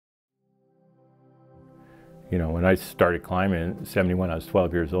You know, when I started climbing in '71, I was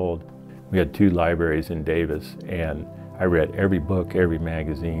 12 years old. We had 2 libraries in Davis, and I read every book, every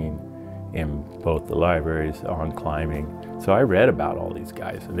magazine in both the libraries on climbing. So I read about all these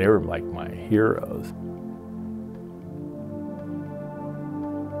guys, and they were like my heroes.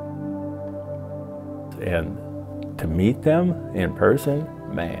 And to meet them in person,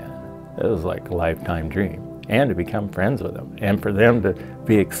 man, it was like a lifetime dream. And to become friends with them, and for them to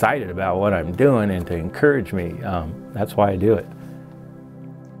be excited about what I'm doing and to encourage me, that's why I do it.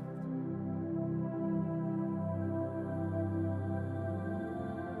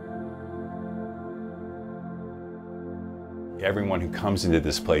 Everyone who comes into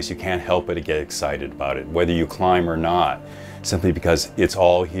this place, you can't help but to get excited about it, whether you climb or not, simply because it's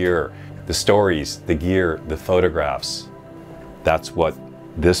all here. The stories, the gear, the photographs. That's what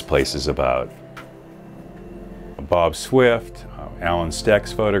this place is about. Bob Swift, Alan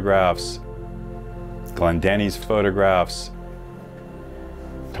Steck's photographs, Glenn Denny's photographs,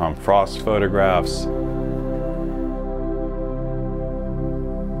 Tom Frost's photographs.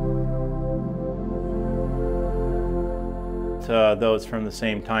 Those from the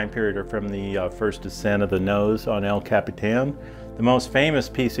same time period are from the first ascent of the nose on El Capitan. The most famous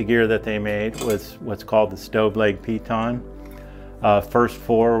piece of gear that they made was what's called the stove leg piton. First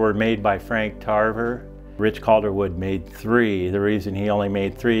 4 were made by Frank Tarver. Rich Calderwood made 3. The reason he only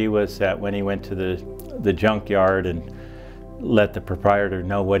made 3 was that when he went to the junkyard and let the proprietor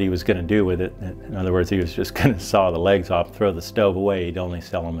know what he was going to do with it, in other words, he was just going to saw the legs off, throw the stove away, he'd only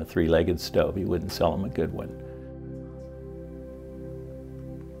sell him a 3-legged stove. He wouldn't sell him a good one.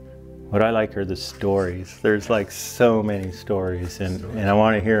 What I like are the stories. There's like so many stories, and I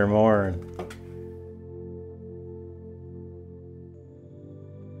want to hear more.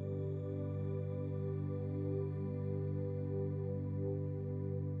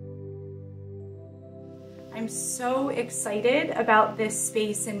 I'm so excited about this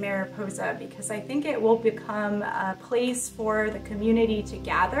space in Mariposa because I think it will become a place for the community to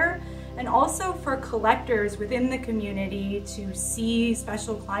gather, and also for collectors within the community to see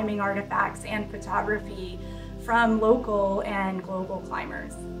special climbing artifacts and photography from local and global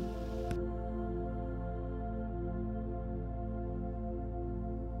climbers.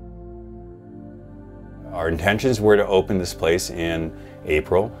 Our intentions were to open this place in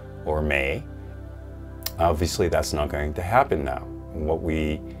April or May. Obviously, that's not going to happen now. What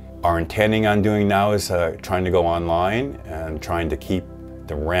we are intending on doing now is trying to go online and trying to keep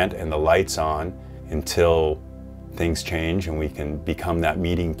the rent and the lights on until things change and we can become that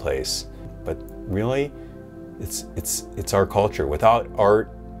meeting place. But really, it's our culture. Without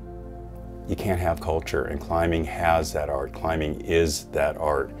art, you can't have culture, and climbing has that art. Climbing is that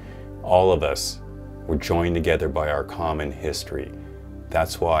art. All of us were joined together by our common history.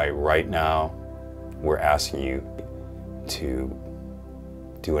 That's why right now we're asking you to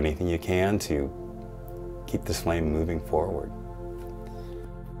do anything you can to keep this flame moving forward.